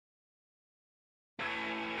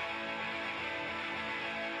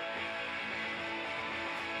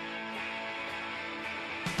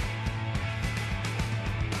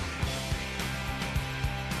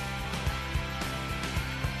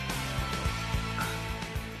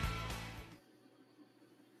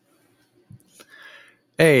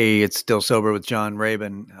Hey, it's Still Sober with John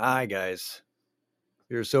Rabin. Hi, guys.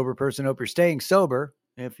 If you're a sober person, hope you're staying sober.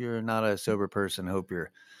 If you're not a sober person, hope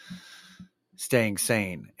you're staying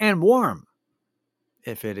sane and warm.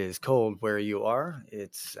 If it is cold where you are,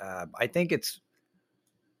 I think it's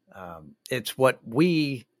what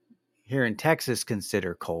we here in Texas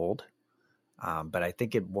consider cold. But I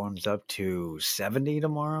think it warms up to 70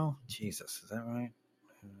 tomorrow. Jesus, is that right?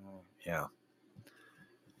 Yeah,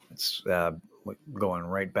 it's going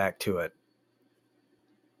right back to it.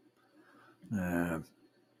 No,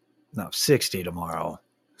 60 tomorrow,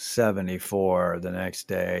 74 the next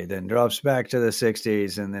day, then drops back to the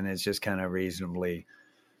 60s, and then it's just kind of reasonably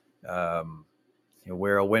you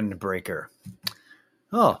wear a windbreaker.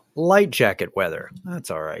 Oh, light jacket weather.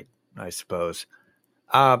 That's all right, I suppose.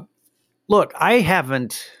 Uh, Look, I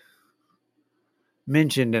haven't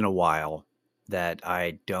mentioned in a while that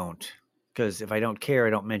I don't, because if I don't care, I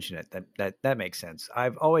don't mention it. That makes sense.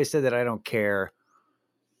 I've always said that I don't care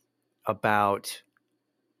about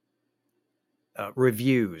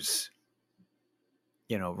reviews.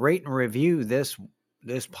 Rate and review this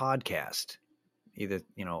podcast, either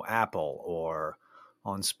Apple or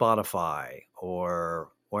on Spotify or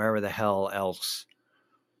wherever the hell else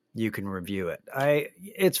you can review it.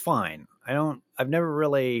 It's fine. I've never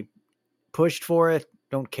really pushed for it.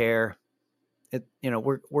 Don't care.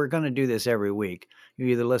 We're going to do this every week. You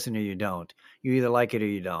either listen or you don't. You either like it or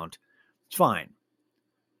you don't. It's fine.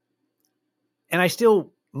 And I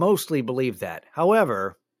still mostly believe that.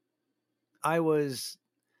 However, I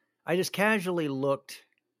just casually looked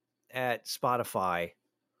at Spotify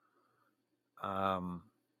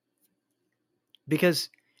because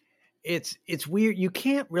it's weird. You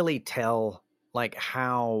can't really tell like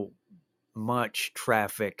how much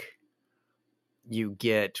traffic you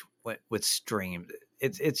get with streams.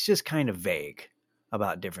 It's just kind of vague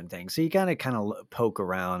about different things. So you gotta kind of poke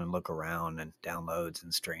around and look around and downloads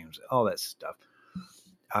and streams, all that stuff.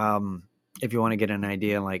 If you want to get an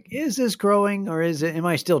idea, like, is this growing or am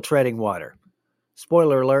I still treading water?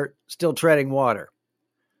 Spoiler alert, still treading water.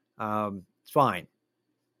 It's fine.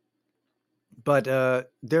 But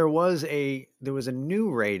there was a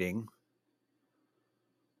new rating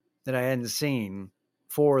that I hadn't seen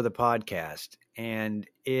for the podcast, and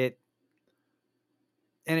it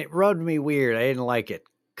rubbed me weird. I didn't like it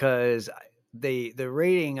because the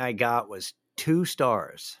rating I got was 2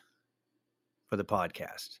 stars for the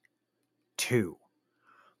podcast. 2.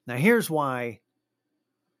 Now here's why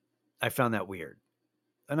I found that weird.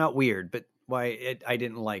 Not weird, but why I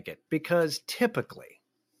didn't like it. Because typically,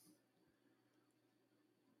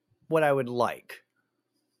 what I would like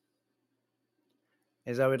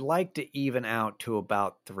is I would like to even out to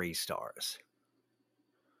about 3 stars.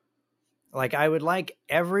 Like, I would like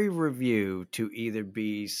every review to either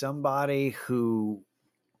be somebody who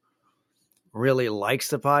really likes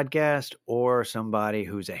the podcast or somebody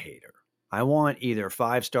who's a hater. I want either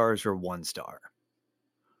 5 stars or 1 star.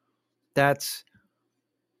 I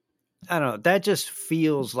don't know. That just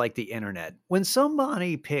feels like the internet. When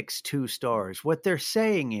somebody picks 2 stars, what they're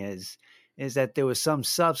saying is that there was some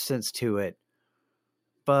substance to it,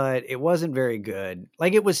 but it wasn't very good.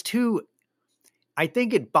 Like, it was too, I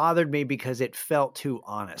think it bothered me because it felt too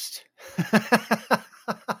honest.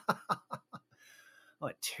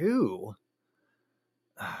 What, 2?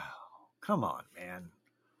 Oh, come on, man.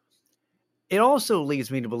 It also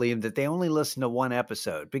leads me to believe that they only listen to 1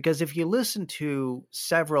 episode, because if you listen to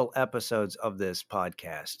several episodes of this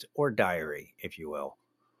podcast, or diary, if you will,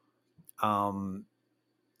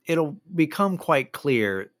 it'll become quite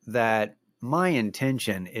clear that my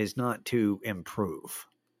intention is not to improve,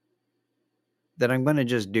 that I'm going to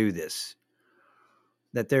just do this,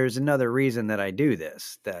 that there's another reason that I do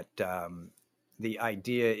this, that the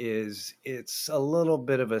idea is it's a little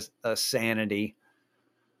bit of a sanity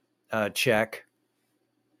check,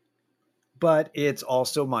 but it's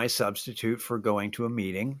also my substitute for going to a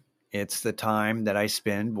meeting. It's the time that I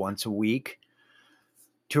spend once a week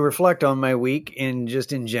to reflect on my week in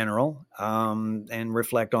general, and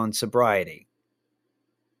reflect on sobriety.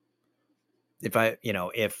 If I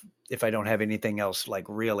don't have anything else like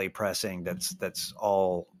really pressing that's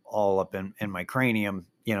all up in my cranium,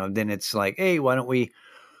 then it's like, hey, why don't we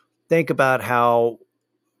think about how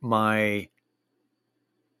my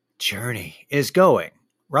journey is going,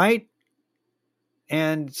 right?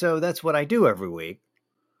 And so that's what I do every week.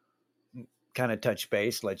 Kind of touch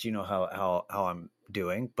base, let you know how I'm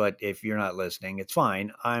doing. But if you're not listening, it's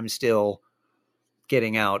fine. I'm still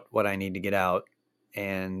getting out what I need to get out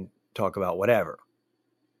and talk about whatever.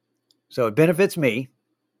 So it benefits me.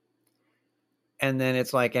 And then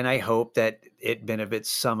it's like, and I hope that it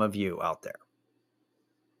benefits some of you out there.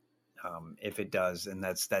 If it does, and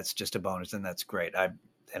that's just a bonus, and that's great. I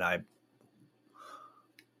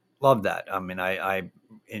love that. I mean, I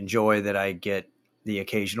enjoy that I get the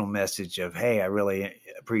occasional message of, hey, I really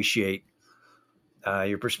appreciate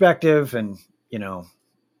your perspective, and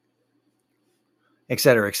et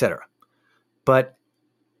cetera, et cetera. But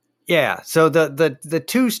yeah, so the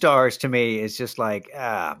 2 stars to me is just like,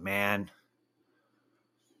 man,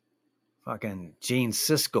 fucking Gene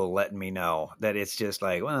Siskel letting me know that it's just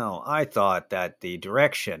like, well, I thought that the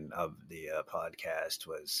direction of the podcast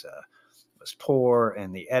was poor,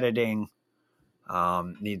 and the editing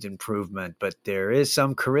needs improvement, but there is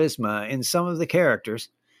some charisma in some of the characters.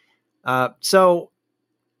 So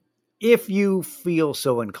if you feel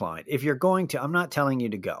so inclined, if you're going to, I'm not telling you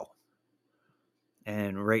to go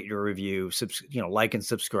and rate your review, like and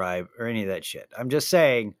subscribe or any of that shit. I'm just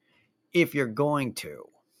saying, if you're going to,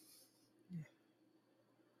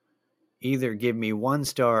 either give me 1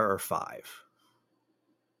 star or 5.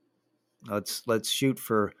 Let's shoot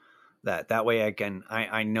for that. That way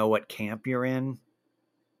I know what camp you're in.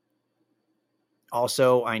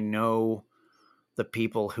 Also, I know the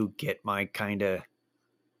people who get my kind of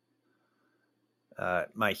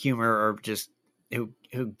my humor, or just who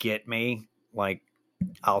get me. Like,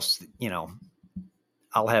 I'll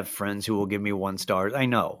have friends who will give me 1 star.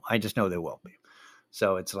 I just know they will be.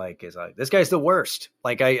 So it's like this guy's the worst.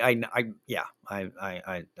 Like I know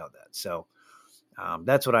that. So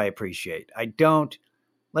that's what I appreciate.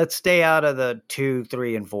 Let's stay out of the 2,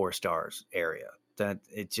 3, and 4 stars area. That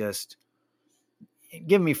it just,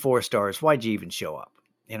 give me 4 stars. Why'd you even show up?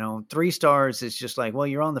 3 stars is just like, well,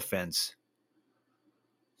 you're on the fence.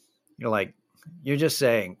 You're just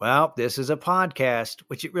saying, well, this is a podcast,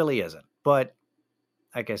 which it really isn't. But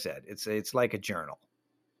like I said, it's like a journal.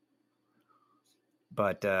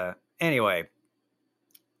 But anyway,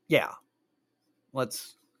 yeah,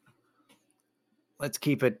 let's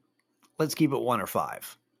keep it 1 or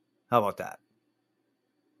 5. How about that?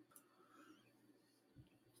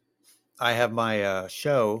 I have my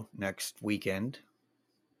show next weekend.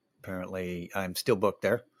 Apparently, I'm still booked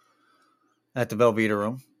there at the Velveeta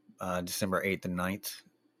Room, December 8th and 9th.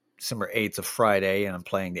 December 8th is a Friday, and I'm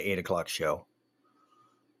playing the 8 o'clock show.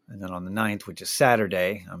 And then on the 9th, which is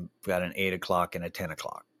Saturday, I've got an 8 o'clock and a 10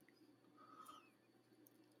 o'clock.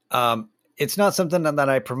 It's not something that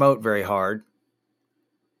I promote very hard.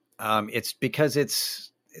 It's because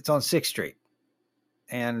it's on 6th Street.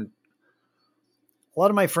 And a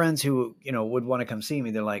lot of my friends who, would want to come see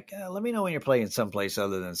me, they're like, let me know when you're playing someplace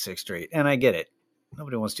other than 6th Street. And I get it.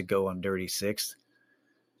 Nobody wants to go on Dirty 6th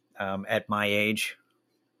at my age,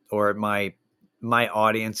 or at my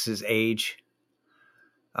audience's age.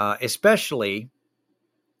 Especially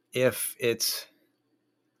if it's,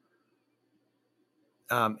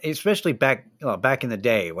 especially back in the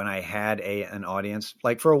day when I had an audience.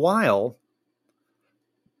 Like, for a while,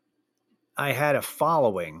 I had a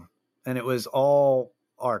following, and it was all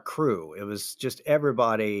our crew. It was just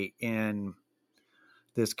everybody in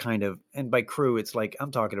this kind of, and by crew, it's like,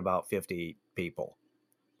 I'm talking about 50 people.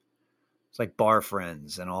 It's like bar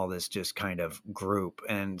friends and all this just kind of group.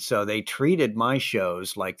 And so they treated my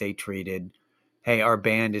shows like they treated, hey, our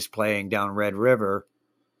band is playing down Red River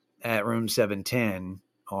at room 710,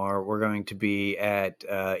 or we're going to be at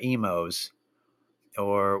Emo's,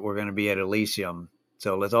 or we're going to be at Elysium.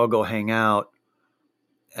 So let's all go hang out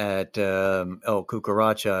at El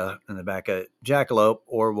Cucaracha in the back of Jackalope,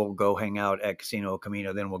 or we'll go hang out at Casino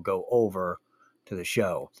Camino. Then we'll go over to the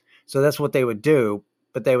show. So that's what they would do.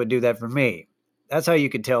 But they would do that for me. That's how you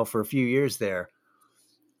could tell for a few years there,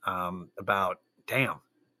 about,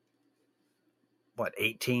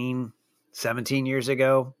 18, 17 years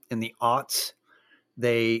ago in the aughts,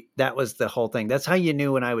 that was the whole thing. That's how you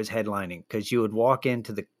knew when I was headlining, because you would walk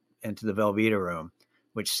into the Velveeta Room,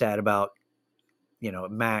 which sat about,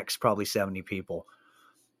 max probably 70 people.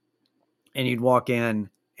 And you'd walk in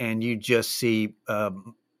and you'd just see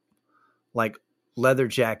like leather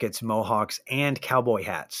jackets, mohawks, and cowboy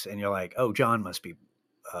hats. And you're like, oh, John must be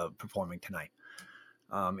performing tonight.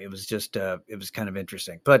 It was just, it was kind of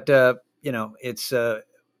interesting. But, it's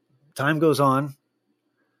time goes on,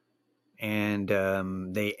 and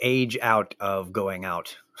they age out of going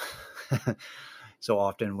out. So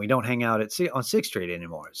often we don't hang out on 6th Street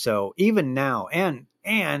anymore. So even now,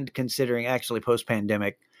 and considering actually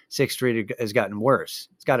post-pandemic, 6th Street has gotten worse.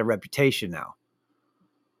 It's got a reputation now.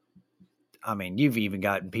 I mean, you've even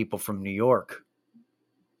gotten people from New York,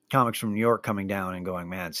 comics from New York, coming down and going,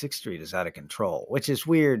 man, 6th Street is out of control, which is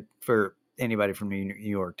weird for anybody from New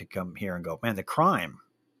York to come here and go, man, the crime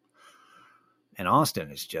in Austin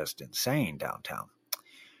is just insane downtown.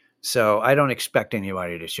 So I don't expect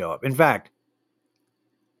anybody to show up. In fact,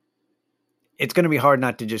 it's going to be hard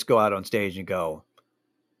not to just go out on stage and go,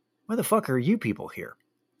 why the fuck are you people here?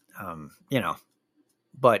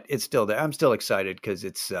 But it's still there. I'm still excited because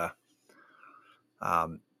it's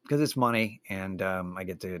money, and I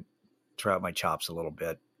get to try out my chops a little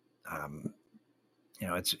bit.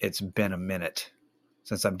 It's been a minute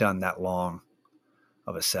since I've done that long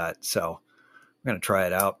of a set, so I'm going to try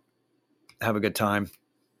it out, have a good time,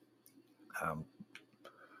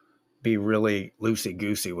 be really loosey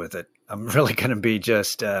goosey with it. I'm really going to be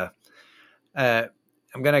just.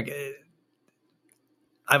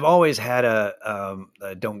 I've always had a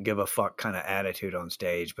don't give a fuck kind of attitude on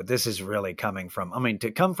stage, but this is really coming from, to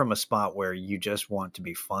come from a spot where you just want to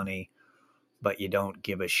be funny, but you don't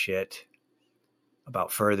give a shit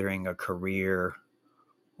about furthering a career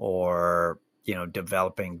or,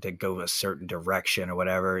 developing to go a certain direction or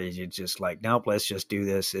whatever. You're just like, nope, let's just do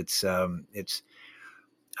this. There's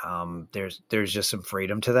just some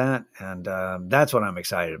freedom to that. And that's what I'm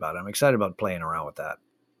excited about. I'm excited about playing around with that.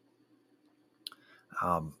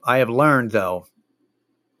 I have learned, though,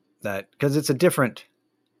 that because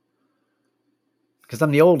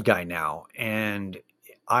I'm the old guy now, and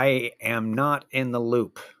I am not in the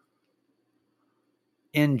loop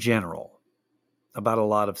in general about a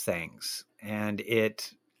lot of things. And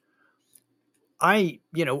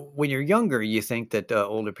when you're younger, you think that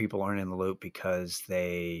older people aren't in the loop because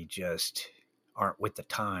they just aren't with the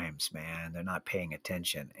times, man. They're not paying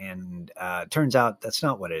attention. And it turns out that's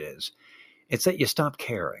not what it is. It's that you stop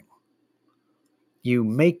caring.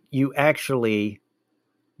 You actually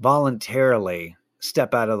voluntarily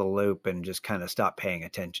step out of the loop and just kind of stop paying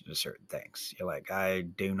attention to certain things. You're like, I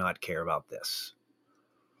do not care about this,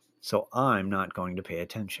 so I'm not going to pay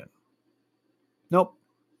attention. Nope.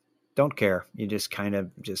 Don't care. You just kind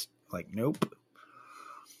of just like, nope.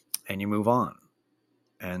 And you move on.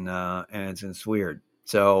 And it's weird.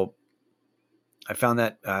 So I found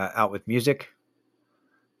that out with music.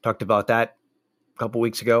 Talked about that a couple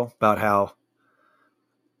weeks ago, about how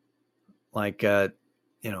a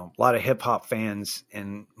lot of hip hop fans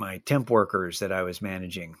and my temp workers that I was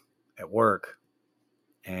managing at work.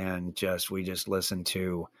 And we just listened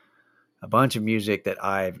to a bunch of music that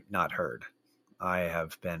I've not heard. I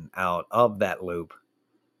have been out of that loop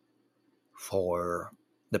for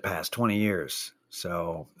the past 20 years.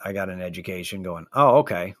 So I got an education going, oh,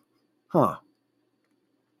 okay. Huh.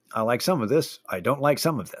 I like some of this. I don't like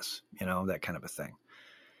some of this, that kind of a thing.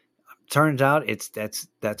 Turns out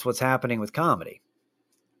that's what's happening with comedy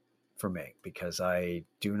for me, because I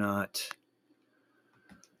do not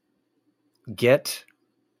get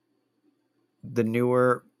the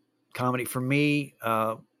newer comedy. For me,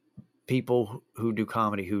 people who do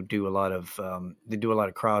comedy, who do a lot of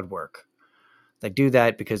crowd work, they do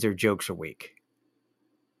that because their jokes are weak.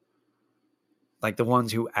 Like the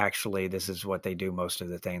ones who actually, this is what they do most of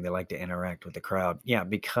the thing. They like to interact with the crowd. Yeah,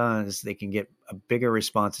 because they can get a bigger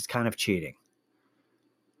response. It's kind of cheating.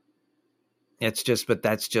 But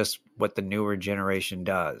that's just what the newer generation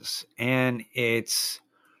does. And I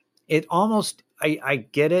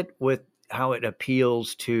get it with how it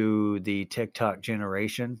appeals to the TikTok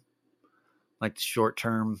generation, like the short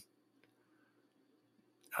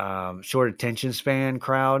attention span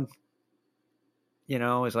crowd.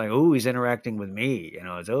 It's like, oh, he's interacting with me.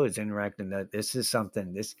 It's interacting. That this is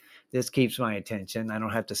something. This keeps my attention. I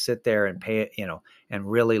don't have to sit there and pay it. And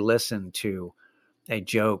really listen to a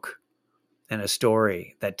joke and a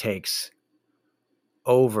story that takes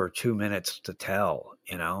over 2 minutes to tell.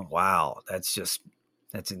 Wow, that's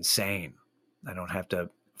insane. I don't have to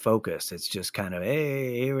focus. It's just kind of,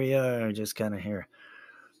 hey, here we are, just kind of here.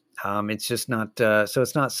 It's just not. So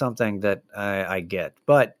it's not something that I get,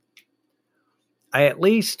 but I at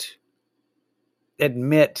least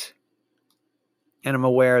admit, and I'm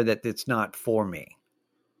aware that it's not for me,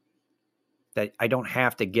 that I don't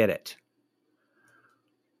have to get it.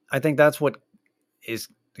 I think that's what is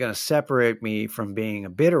going to separate me from being a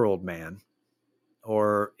bitter old man,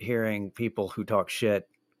 or hearing people who talk shit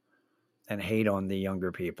and hate on the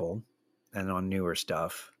younger people and on newer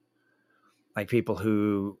stuff. Like people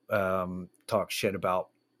who talk shit about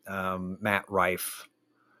Matt Rife,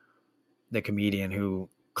 the comedian who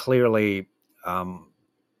clearly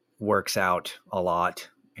works out a lot,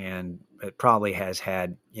 and it probably has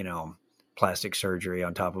had, plastic surgery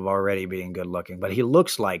on top of already being good looking, but he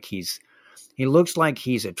looks like he's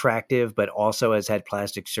attractive, but also has had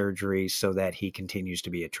plastic surgery so that he continues to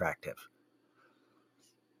be attractive.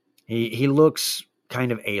 He looks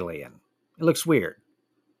kind of alien. It looks weird.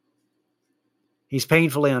 He's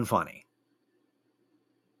painfully unfunny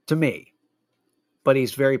to me. but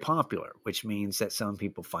he's very popular, which means that some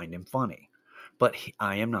people find him funny. But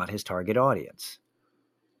I am not his target audience.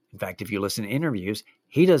 In fact, if you listen to interviews,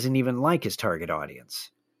 he doesn't even like his target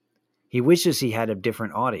audience. He wishes he had a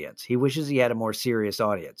different audience. He wishes he had a more serious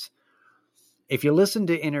audience. If you listen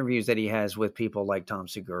to interviews that he has with people like Tom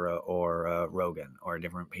Segura or Rogan or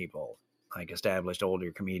different people, like established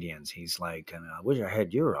older comedians, he's like, I wish I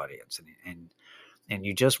had your audience. And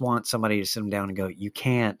you just want somebody to sit him down and go, you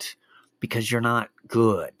can't, because you're not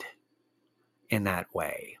good in that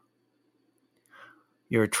way.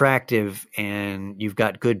 You're attractive and you've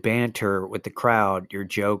got good banter with the crowd. Your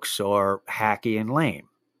jokes are hacky and lame.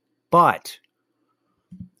 But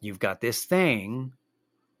you've got this thing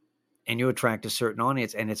and you attract a certain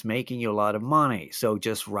audience and it's making you a lot of money. So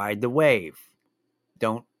just ride the wave.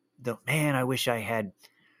 Don't man, I wish I had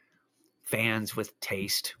fans with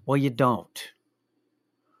taste. Well, you don't.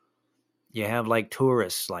 You have like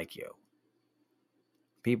tourists like you.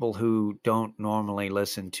 People who don't normally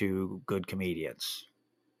listen to good comedians.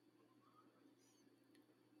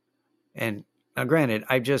 And now granted,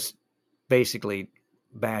 I just basically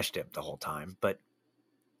bashed him the whole time, but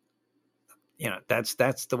that's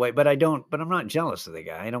the way, but I'm not jealous of the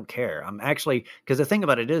guy. I don't care. I'm actually, because the thing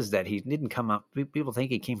about it is that he didn't come up, people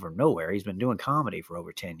think he came from nowhere. He's been doing comedy for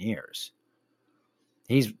over 10 years.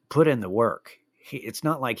 He's put in the work. It's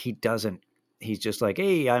not like he's just like,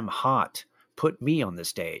 hey, I'm hot. Put me on the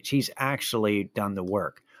stage. He's actually done the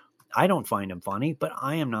work. I don't find him funny, but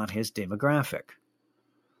I am not his demographic.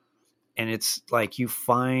 And it's like you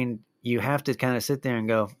have to kind of sit there and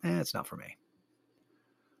go, it's not for me.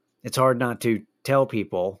 It's hard not to tell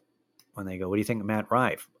people when they go, what do you think of Matt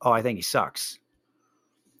Rife? Oh, I think he sucks,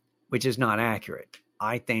 which is not accurate.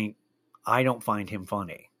 I don't find him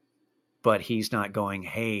funny, but he's not going,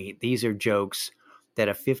 hey, these are jokes that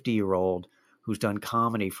a 50-year-old who's done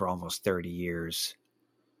comedy for almost 30 years,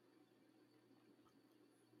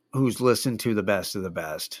 who's listened to the best of the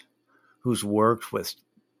best, who's worked with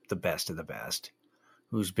the best of the best,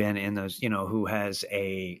 who's been in those, who has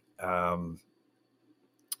a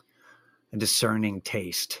discerning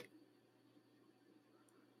taste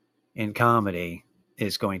in comedy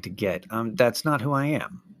is going to get. That's not who I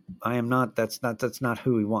am. I am not. That's not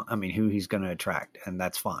who we want. I mean, who he's going to attract, and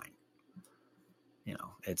that's fine.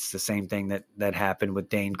 It's the same thing that happened with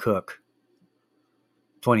Dane Cook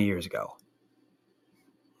 20 years ago.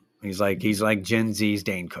 He's like Gen Z's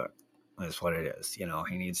Dane Cook. That's what it is. He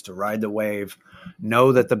needs to ride the wave,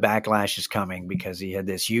 know that the backlash is coming because he had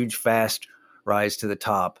this huge, fast rise to the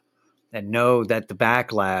top, and know that the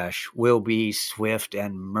backlash will be swift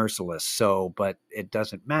and merciless. But it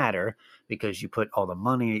doesn't matter because you put all the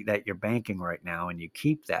money that you're banking right now and you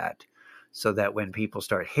keep that so that when people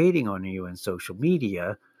start hating on you in social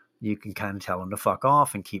media, you can kind of tell them to fuck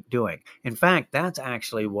off and keep doing. In fact, that's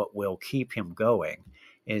actually what will keep him going,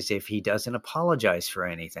 is if he doesn't apologize for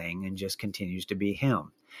anything and just continues to be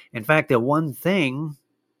him. In fact, the one thing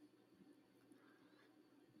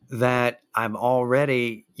that I'm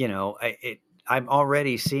already, I'm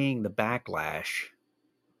already seeing the backlash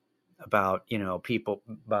about, people,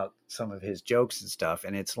 about some of his jokes and stuff.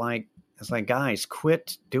 And it's like, guys,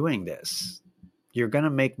 quit doing this. You're going to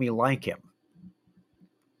make me like him.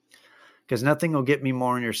 Because nothing will get me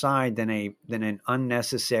more on your side than an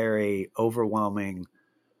unnecessary, overwhelming,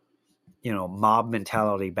 mob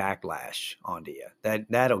mentality backlash onto you.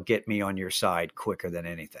 That'll get me on your side quicker than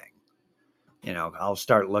anything. I'll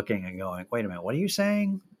start looking and going, wait a minute, what are you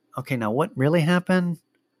saying? Okay, now what really happened?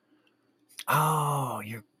 Oh,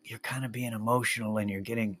 you're kind of being emotional and you're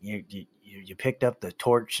getting, you picked up the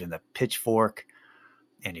torch and the pitchfork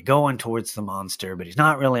and you're going towards the monster, but he's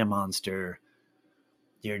not really a monster.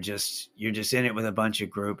 You're just in it with a bunch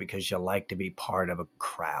of group because you like to be part of a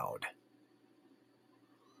crowd.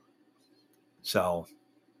 So,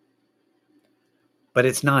 but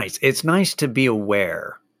it's nice. It's nice to be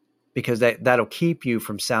aware because that'll keep you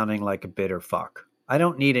from sounding like a bitter fuck. I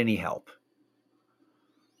don't need any help.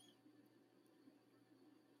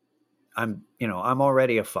 I'm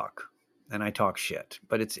already a fuck and I talk shit,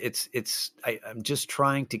 but I'm just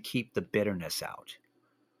trying to keep the bitterness out.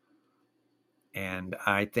 And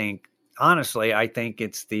I think, honestly,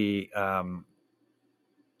 it's the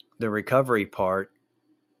recovery part,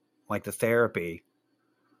 like the therapy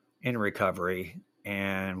in recovery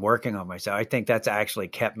and working on myself. I think that's actually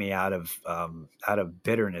kept me out of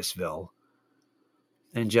bitternessville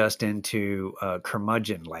and just into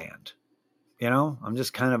curmudgeon land. I'm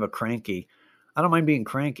just kind of a cranky. I don't mind being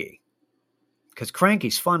cranky because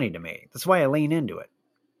cranky's funny to me. That's why I lean into it.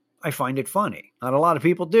 I find it funny. Not a lot of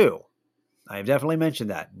people do. I've definitely mentioned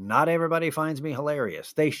that. Not everybody finds me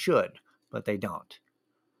hilarious. They should. but they don't.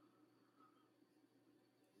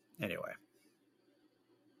 Anyway.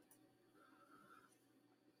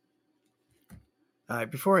 All right,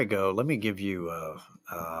 before I go, let me give you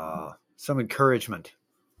some encouragement.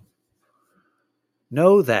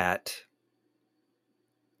 Know that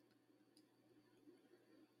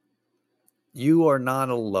you are not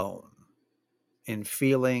alone in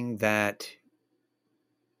feeling that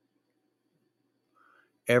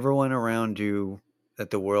everyone around you, that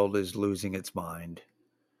the world is losing its mind,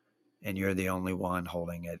 and you're the only one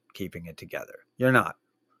holding it, keeping it together. You're not.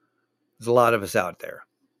 There's a lot of us out there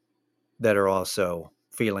that are also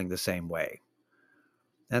feeling the same way.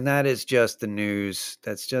 And that is just the news.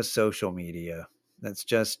 That's just social media. That's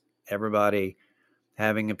just everybody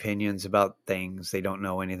having opinions about things they don't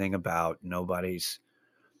know anything about.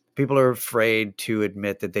 People are afraid to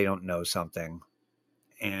admit that they don't know something.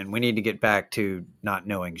 And we need to get back to not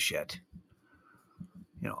knowing shit.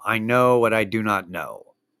 I know what I do not know.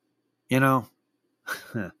 Know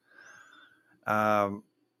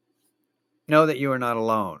that you are not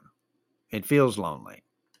alone. It feels lonely.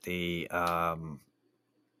 The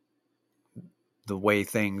way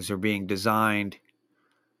things are being designed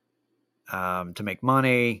to make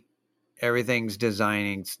money, everything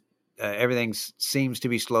seems to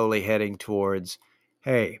be slowly heading towards,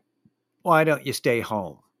 hey, why don't you stay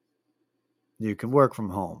home? You can work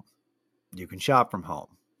from home. You can shop from home.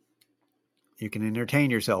 You can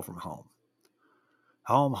entertain yourself from home.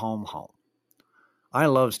 Home, home, home. I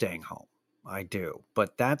love staying home. I do.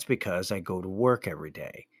 But that's because I go to work every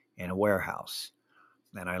day in a warehouse.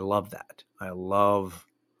 And I love that. I love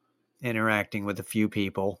interacting with a few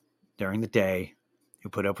people during the day who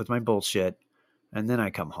put up with my bullshit. And then I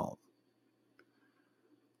come home.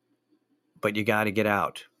 But you got to get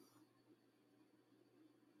out.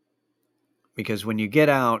 Because when you get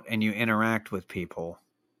out and you interact with people,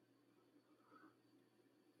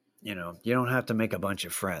 you don't have to make a bunch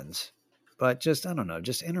of friends. But just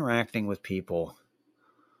interacting with people,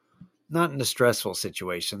 not in the stressful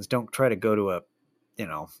situations. Don't try to go to a,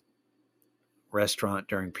 restaurant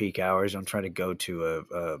during peak hours. Don't try to go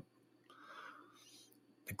to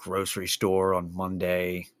a grocery store on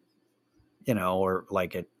Monday, or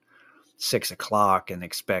like at 6:00 and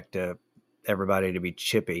expect everybody to be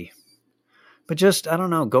chippy. But just,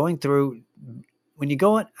 going through, when you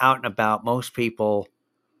go out and about, most people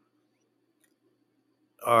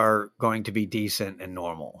are going to be decent and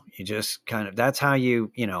normal. You just that's how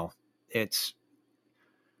it's,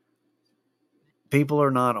 people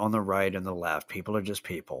are not on the right and the left. People are just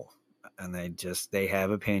people. And they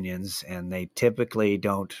have opinions, and they typically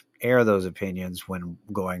don't air those opinions when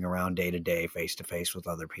going around day to day, face to face with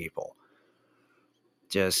other people.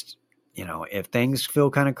 Just, if things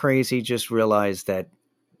feel kind of crazy, just realize that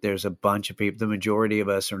there's a bunch of people. The majority of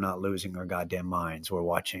us are not losing our goddamn minds. We're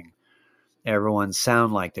watching everyone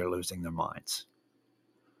sound like they're losing their minds.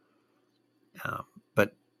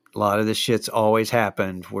 But a lot of this shit's always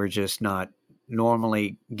happened. We're just not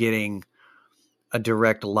normally getting a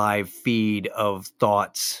direct live feed of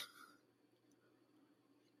thoughts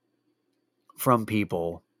from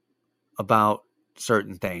people about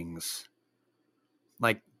certain things.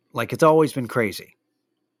 Like it's always been crazy.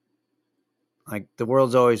 Like the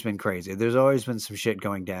world's always been crazy. There's always been some shit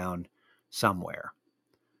going down somewhere.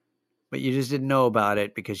 But you just didn't know about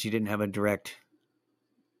it because you didn't have a direct,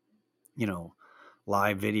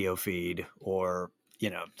 live video feed or,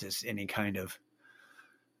 just any kind of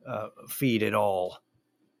feed at all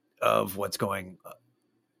of what's going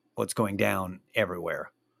down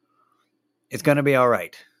everywhere. It's going to be all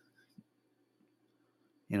right.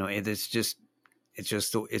 It's just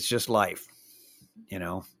life.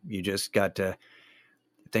 You just got to,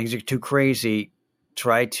 if things are too crazy,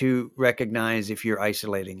 try to recognize if you're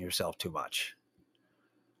isolating yourself too much.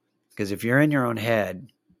 Because if you're in your own head,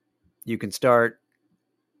 you can start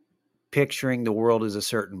picturing the world as a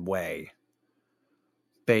certain way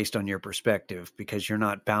based on your perspective, because you're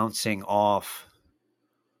not bouncing off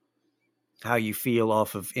how you feel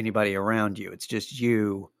off of anybody around you. It's just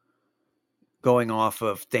you going off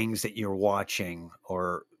of things that you're watching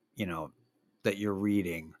or, that you're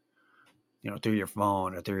reading, through your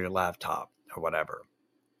phone or through your laptop or whatever.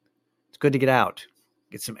 It's good to get out,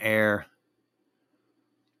 get some air,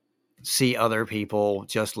 see other people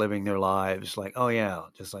just living their lives. Like, oh yeah,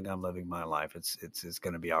 just like I'm living my life. It's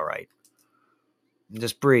going to be all right. And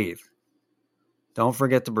just breathe. Don't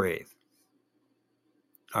forget to breathe.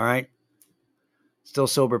 All right.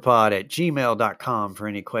 StillSoberPod@gmail.com for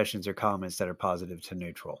any questions or comments that are positive to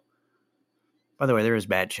neutral. By the way, there is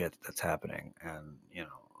bad shit that's happening, and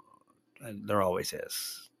there always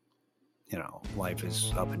is. life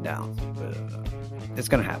is up and down. It's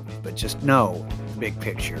going to happen. But just know the big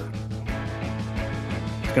picture.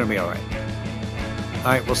 It's going to be all right. All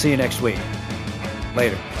right, we'll see you next week.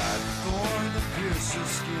 Later.